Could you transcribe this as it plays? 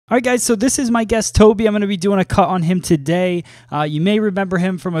All right, guys, so this is my guest, Toby. I'm going to be doing a cut on him today. You may remember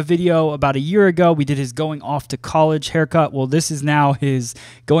him from a video about a year ago. We did his going off to college haircut. Well, this is now his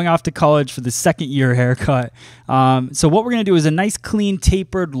going off to college for the second year haircut. So what we're going to do is a nice, clean,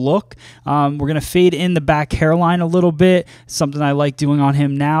 tapered look. We're going to fade in the back hairline a little bit, something I like doing on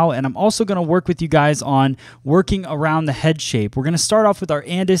him now. And I'm also going to work with you guys on working around the head shape. We're going to start off with our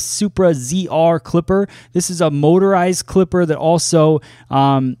Andis Supra ZR clipper. This is a motorized clipper that also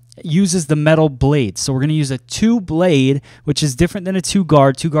uses the metal blade. So we're going to use a 2-blade, which is different than a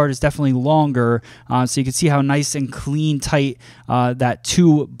 2-guard. 2-guard is definitely longer, so you can see how nice and clean, tight that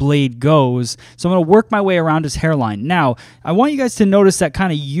 2-blade goes. So I'm going to work my way around his hairline. Now, I want you guys to notice that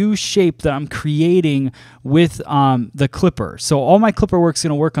kind of U shape that I'm creating with the clipper. So all my clipper work is going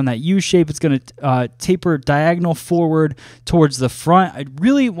to work on that U shape. It's going to taper diagonal forward towards the front. I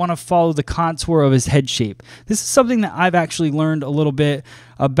really want to follow the contour of his head shape. This is something that I've actually learned a little bit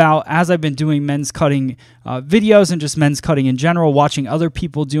about as I've been doing men's cutting videos and just men's cutting in general, watching other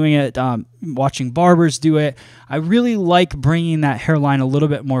people doing it, watching barbers do it. I really like bringing that hairline a little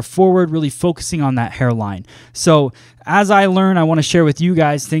bit more forward, really focusing on that hairline. So as I learn, I want to share with you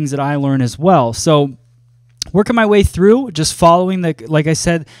guys things that I learn as well. So working my way through, just following the, like I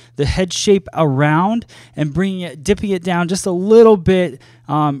said, the head shape around and bringing it, dipping it down just a little bit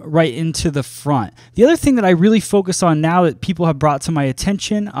right into the front. The other thing that I really focus on now that people have brought to my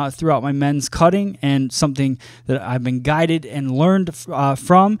attention throughout my men's cutting, and something that I've been guided and learned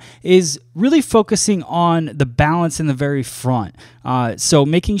from, is really focusing on the balance in the very front. So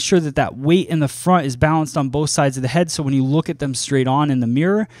making sure that that weight in the front is balanced on both sides of the head, so when you look at them straight on in the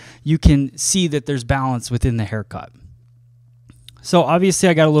mirror, you can see that there's balance within the haircut. So obviously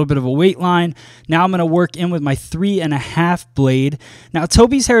I got a little bit of a weight line. Now I'm going to work in with my 3.5 blade. Now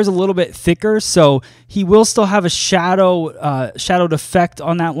Toby's hair is a little bit thicker, so he will still have a shadowed effect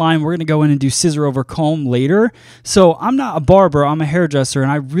on that line. We're going to go in and do scissor over comb later. So I'm not a barber, I'm a hairdresser,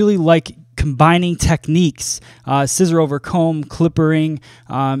 and I really like combining techniques, scissor over comb, clippering,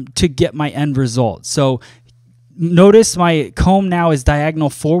 to get my end result. So notice my comb now is diagonal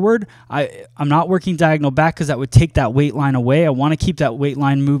forward. I'm not working diagonal back because that would take that weight line away. I want to keep that weight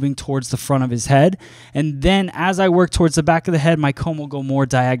line moving towards the front of his head. And then as I work towards the back of the head, my comb will go more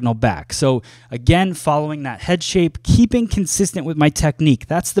diagonal back. So again, following that head shape, keeping consistent with my technique.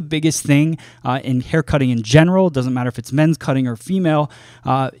 That's the biggest thing in hair cutting in general. It doesn't matter if it's men's cutting or female.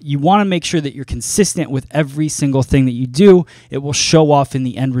 You want to make sure that you're consistent with every single thing that you do. It will show off in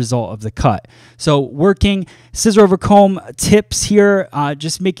the end result of the cut. So working scissor over comb tips here,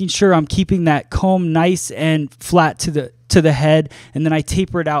 just making sure I'm keeping that comb nice and flat to the head, and then I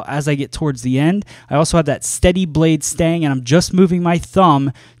taper it out as I get towards the end. I also have that steady blade staying, and I'm just moving my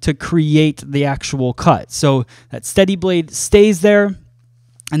thumb to create the actual cut. So that steady blade stays there,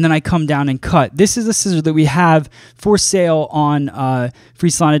 and then I come down and cut. This is a scissor that we have for sale on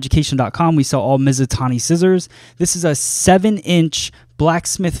freesaloneducation.com. We sell all Mizutani scissors. This is a 7-inch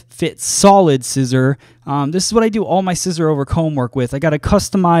blacksmith fit solid scissor. This is what I do all my scissor over comb work with. I got a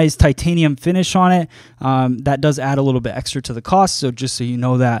customized titanium finish on it. That does add a little bit extra to the cost, so just so you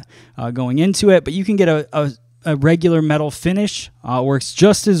know that going into it. But you can get a regular metal finish, works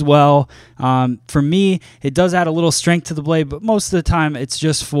just as well. For me, it does add a little strength to the blade, but most of the time it's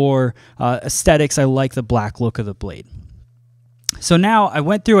just for aesthetics. I like the black look of the blade. So now I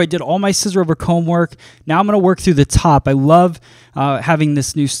went through, I did all my scissor over comb work. Now I'm going to work through the top. I love having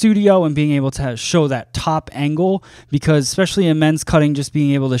this new studio and being able to show that top angle, because especially in men's cutting, just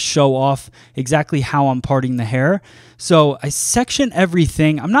being able to show off exactly how I'm parting the hair. So I section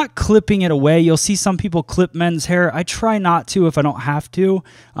everything. I'm not clipping it away. You'll see some people clip men's hair. I try not to if I don't have to.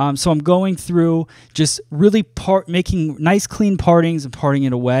 So I'm going through just really making nice clean partings and parting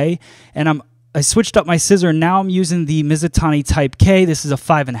it away. And I switched up my scissor. Now I'm using the Mizutani Type K. This is a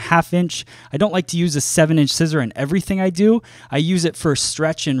 5.5 inch. I don't like to use a 7-inch scissor in everything I do. I use it for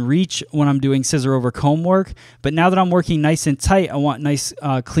stretch and reach when I'm doing scissor over comb work. But now that I'm working nice and tight, I want nice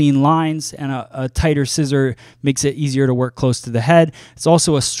clean lines, and a tighter scissor makes it easier to work close to the head. It's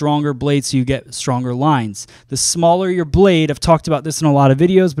also a stronger blade, so you get stronger lines. The smaller your blade, I've talked about this in a lot of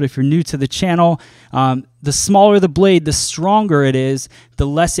videos, but if you're new to the channel, the smaller the blade, the stronger it is, the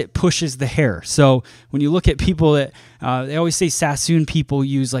less it pushes the hair. So when you look at people that, they always say Sassoon people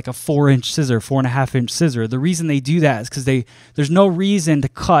use like a 4-inch scissor, 4.5-inch scissor. The reason they do that is because there's no reason to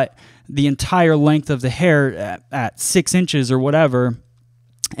cut the entire length of the hair at 6 inches or whatever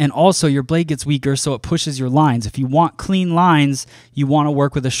And also your blade gets weaker, so it pushes your lines. If you want clean lines, you want to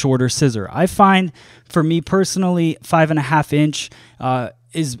work with a shorter scissor. I find, for me personally, 5.5 inch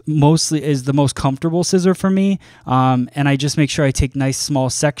is the most comfortable scissor for me. And I just make sure I take nice small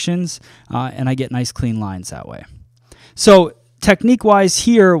sections and I get nice clean lines that way. So technique-wise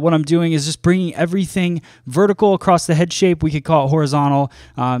here, what I'm doing is just bringing everything vertical across the head shape. We could call it horizontal.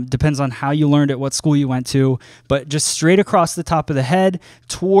 Depends on how you learned it, what school you went to. But just straight across the top of the head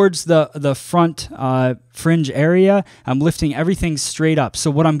towards the front fringe area. I'm lifting everything straight up.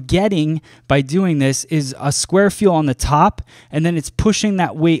 So what I'm getting by doing this is a square feel on the top, and then it's pushing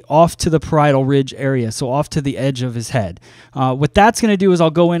that weight off to the parietal ridge area, so off to the edge of his head. What that's going to do is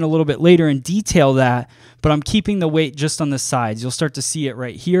I'll go in a little bit later and detail that, but I'm keeping the weight just on the sides. You'll start to see it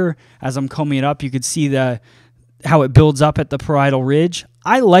right here as I'm combing it up. You could see how it builds up at the parietal ridge.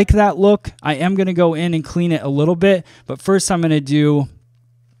 I like that look. I am going to go in and clean it a little bit, but first I'm going to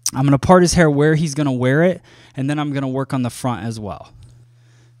part his hair where he's going to wear it, and then I'm going to work on the front as well.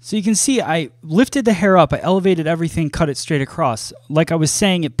 So you can see I lifted the hair up, I elevated everything, cut it straight across. Like I was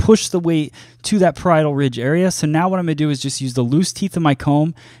saying, it pushed the weight to that parietal ridge area. So now what I'm going to do is just use the loose teeth of my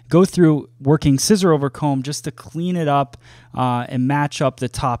comb, go through working scissor over comb just to clean it up and match up the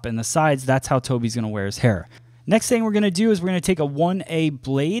top and the sides. That's how Toby's going to wear his hair. Next thing we're going to do is we're going to take a 1A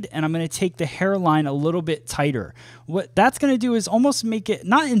blade, and I'm going to take the hairline a little bit tighter. What that's going to do is almost make it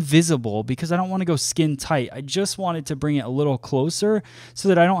not invisible, because I don't want to go skin tight. I just wanted to bring it a little closer so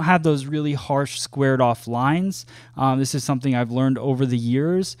that I don't have those really harsh squared off lines. This is something I've learned over the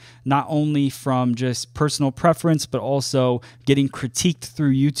years, not only from just personal preference, but also getting critiqued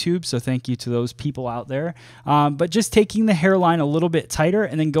through YouTube. So thank you to those people out there. But just taking the hairline a little bit tighter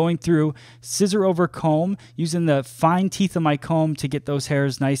and then going through scissor over comb, using the fine teeth of my comb to get those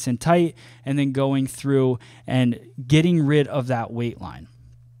hairs nice and tight, and then going through and getting rid of that weight line.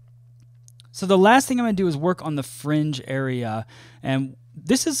 So the last thing I'm going to do is work on the fringe area, and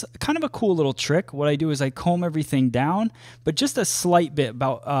this is kind of a cool little trick. What I do is I comb everything down, but just a slight bit,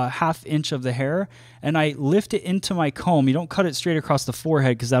 about a ½ inch of the hair, and I lift it into my comb. You don't cut it straight across the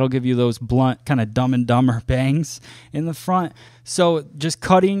forehead, because that'll give you those blunt, kind of Dumb and Dumber bangs in the front. So just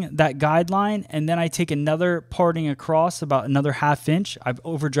cutting that guideline, and then I take another parting across about another ½ inch. I've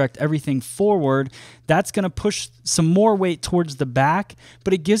over-directed everything forward. That's going to push some more weight towards the back,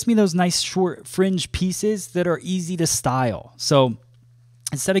 but it gives me those nice short fringe pieces that are easy to style. So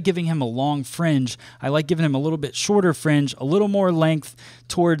instead of giving him a long fringe, I like giving him a little bit shorter fringe, a little more length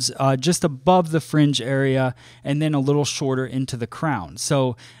towards just above the fringe area, and then a little shorter into the crown.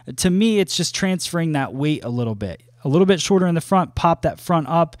 So to me, it's just transferring that weight a little bit shorter in the front, pop that front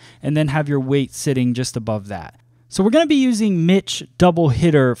up, and then have your weight sitting just above that. So we're going to be using Mitch Double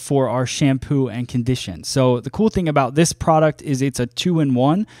Hitter for our shampoo and condition. So the cool thing about this product is it's a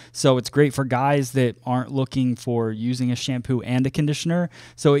 2-in-1. So it's great for guys that aren't looking for using a shampoo and a conditioner.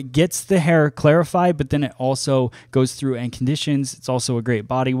 So it gets the hair clarified, but then it also goes through and conditions. It's also a great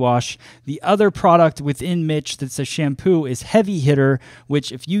body wash. The other product within Mitch that's a shampoo is Heavy Hitter,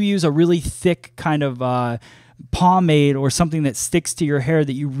 which if you use a really thick kind of pomade or something that sticks to your hair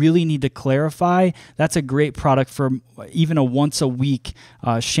that you really need to clarify, that's a great product for even a once a week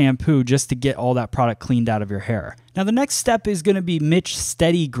shampoo, just to get all that product cleaned out of your hair. Now the next step is going to be Mitch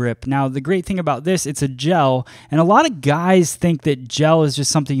Steady Grip. Now the great thing about this, it's a gel, and a lot of guys think that gel is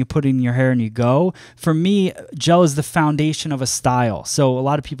just something you put in your hair and you go. For me, gel is the foundation of a style. So a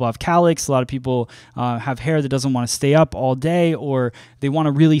lot of people have cowlicks, a lot of people have hair that doesn't want to stay up all day, or they want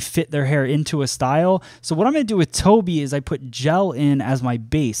to really fit their hair into a style. So what I'm going to do with Toby is I put gel in as my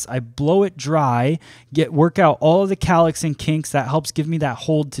base. I blow it dry, work out all of the cowlicks and kinks. That helps give me that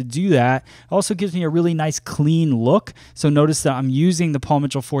hold to do that. It also gives me a really nice clean look. So notice that I'm using the Paul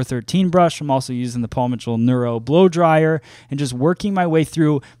Mitchell 413 brush. I'm also using the Paul Mitchell Neuro blow dryer, and just working my way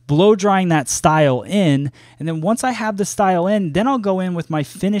through blow drying that style in. And then once I have the style in, then I'll go in with my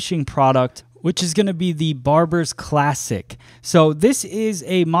finishing product, which is going to be the Barber's Classic. So this is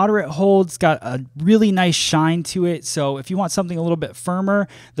a moderate hold. It's got a really nice shine to it. So if you want something a little bit firmer,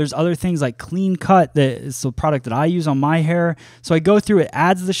 there's other things like Clean Cut. That is the product that I use on my hair. So I go through, it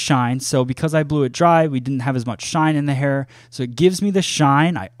adds the shine. So because I blew it dry, we didn't have as much shine in the hair. So it gives me the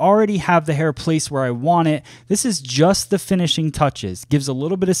shine. I already have the hair placed where I want it. This is just the finishing touches. Gives a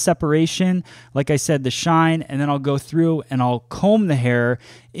little bit of separation. Like I said, the shine, and then I'll go through and I'll comb the hair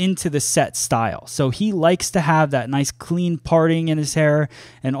into the set style. So he likes to have that nice clean parting in his hair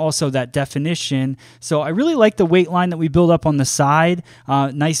and also that definition. So I really like the weight line that we build up on the side.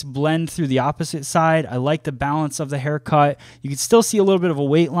 Nice blend through the opposite side. I like the balance of the haircut. You can still see a little bit of a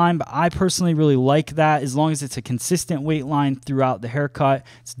weight line, but I personally really like that as long as it's a consistent weight line throughout the haircut.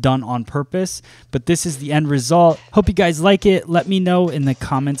 It's done on purpose. But this is the end result. Hope you guys like it. Let me know in the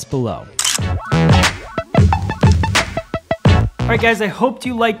comments below. All right, guys, I hope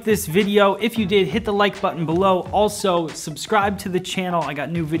you liked this video. If you did, hit the like button below. Also, subscribe to the channel. I got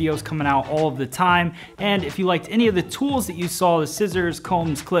new videos coming out all of the time. And if you liked any of the tools that you saw, the scissors,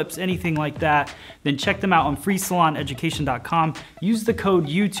 combs, clips, anything like that, then check them out on freesaloneducation.com. Use the code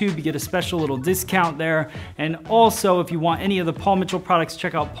YouTube. You get a special little discount there. And also, if you want any of the Paul Mitchell products,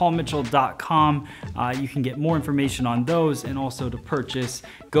 check out paulmitchell.com. You can get more information on those, and also to purchase,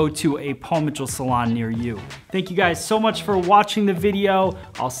 go to a Paul Mitchell salon near you. Thank you guys so much for watching the video.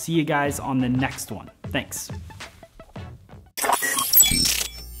 I'll see you guys on the next one. Thanks.